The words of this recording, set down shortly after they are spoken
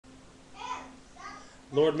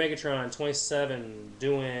Lordmegatron27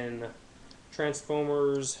 doing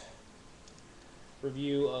Transformers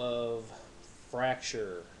review of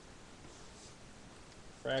Fracture.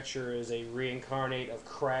 Fracture is a reincarnate of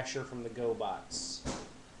Crasher from the GoBots.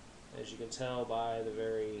 As you can tell by the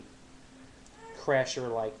very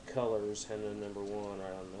Crasher-like colors and the number 1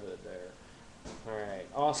 right on the hood there. Alright,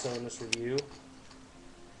 also in this review,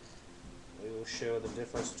 we will show the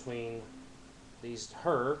difference between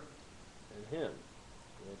her and him,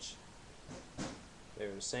 which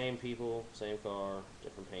they're the same people, same car,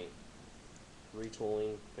 different paint.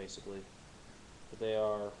 Retooling, basically. But they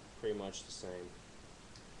are pretty much the same.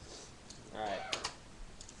 Alright.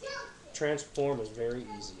 Transform is very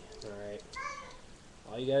easy. Alright.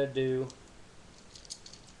 All you gotta do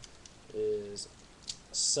is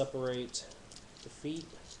separate the feet,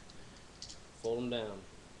 fold them down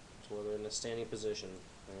to where they're in a standing position.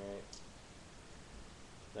 Alright.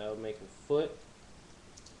 That would make a foot.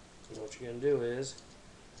 And what you're going to do is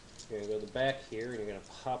you're going to go to the back here and you're going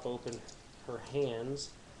to pop open her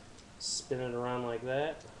hands, spin it around like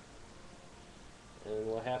that. And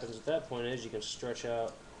what happens at that point is you can stretch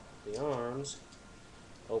out the arms,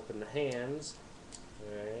 open the hands.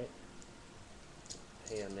 Alright.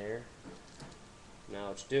 Hand there. Now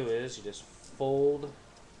what you do is you just fold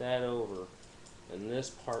that over. And this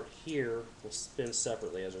part here will spin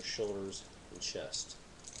separately as her shoulders and chest.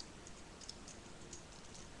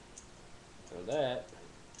 Now that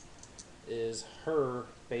is her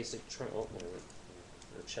basic her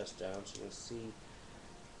chest down, so you can see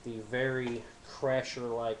the very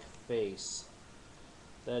Crasher-like face.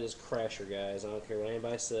 That is Crasher, guys. I don't care what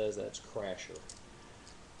anybody says, that's Crasher.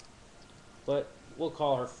 But we'll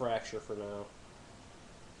call her Fracture for now.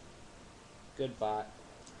 Good bot.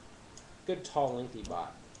 Good tall, lengthy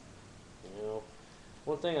bot. You know,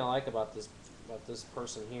 one thing I like about this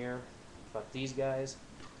person here, about these guys,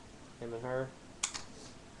 him and her,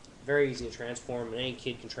 very easy to transform, and any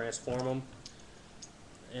kid can transform them,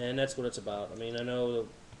 and that's what it's about. I mean, I know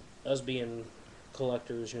us being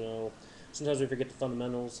collectors, you know, sometimes we forget the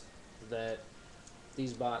fundamentals that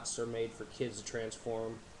these bots are made for kids to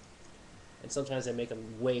transform, and sometimes they make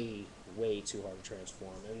them way too hard to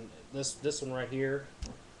transform. And this one right here,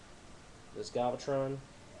 this Galvatron,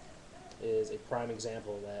 is a prime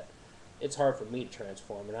example of that. It's hard for me to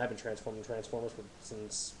transform, and I've been transforming Transformers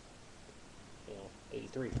since, you know,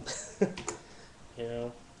 '83. You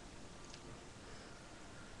know,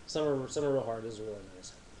 some are real hard. This is really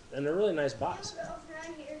nice, and they're really nice bots. Camera girl's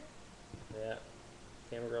not here. Yeah,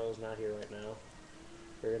 Camera Girl is not here right now.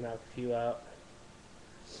 We're gonna knock a few out.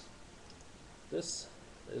 This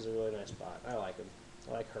is a really nice bot. I like him.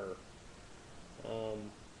 I like her. I'm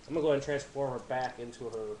gonna go ahead and transform her back into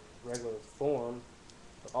her regular form,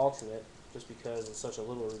 or alternate, just because it's such a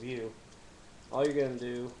little review. All you're gonna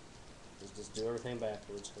do is just do everything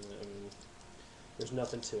backwards, and there's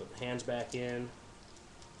nothing to it. Hands back in.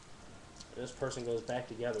 This person goes back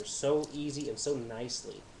together so easy and so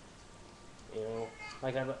nicely. You know,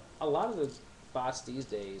 like a lot of the bots these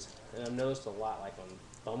days, and I've noticed a lot, like on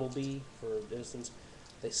Bumblebee, for instance,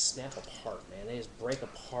 they snap apart, man. They just break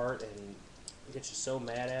apart and get you so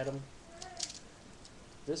mad at them.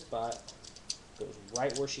 This bot goes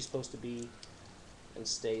right where she's supposed to be and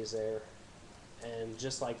stays there, and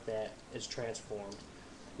just like that, it's transformed.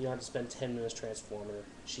 You don't have to spend 10 minutes transforming her.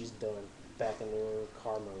 She's done, back into her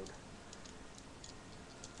car mode.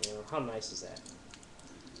 You know, how nice is that?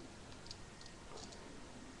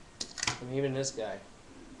 And even this guy,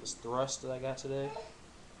 this thrust that I got today,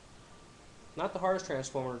 not the hardest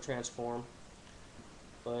transformer to transform,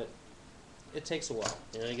 but it takes a while.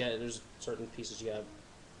 You know, there's certain pieces you gotta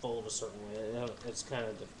fold a certain way. It's kind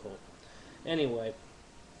of difficult. Anyway,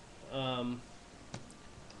 I'm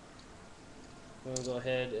gonna go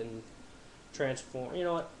ahead and transform. You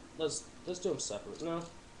know what? Let's do them separate. No,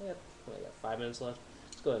 I got 5 minutes left.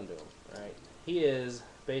 Let's go ahead and do them. All right. He is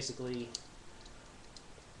basically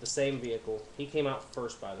the same vehicle. He came out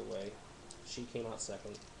first, by the way. She came out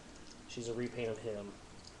second. She's a repaint of him.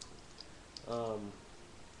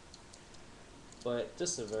 But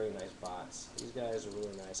this is a very nice bots. These guys are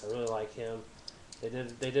really nice. I really like him. They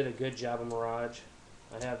did a good job of Mirage.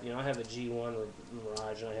 I have the G1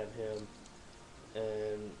 Mirage, and I have him,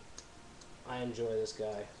 and I enjoy this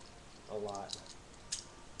guy a lot.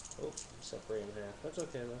 Oh, separating in half. That's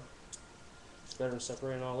okay though. It's better than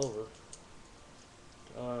separating all over.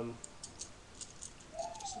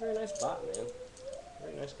 It's a very nice bot, man.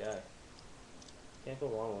 Very nice guy. Can't go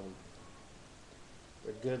wrong with them.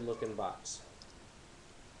 They're good looking bots.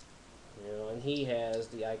 You know, and he has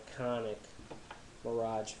the iconic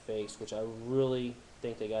Mirage face, which I really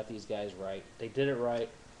think they got these guys right. They did it right.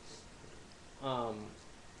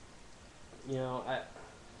 You know,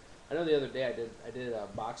 I know the other day I did a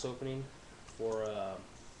box opening for a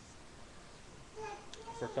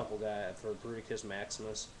couple guys for Bruticus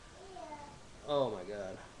Maximus. Oh my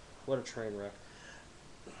god, what a train wreck!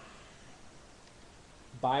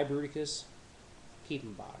 Buy Bruticus, keep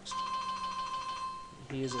him boxed.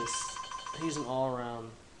 He's an all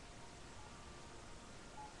around.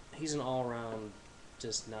 He's an all around,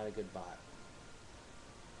 just not a good bot.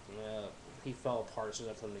 He fell apart as soon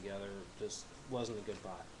as I put him together. Just wasn't a good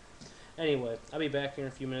bot. Anyway, I'll be back here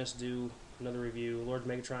in a few minutes to do another review.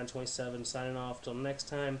 Lordmegatron27 signing off. Till next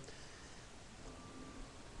time.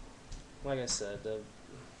 Like I said,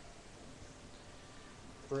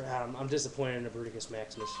 I'm disappointed in the Bruticus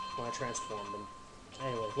Maximus when I transformed him.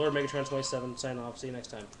 Anyway, Lordmegatron27 signing off. See you next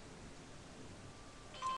time.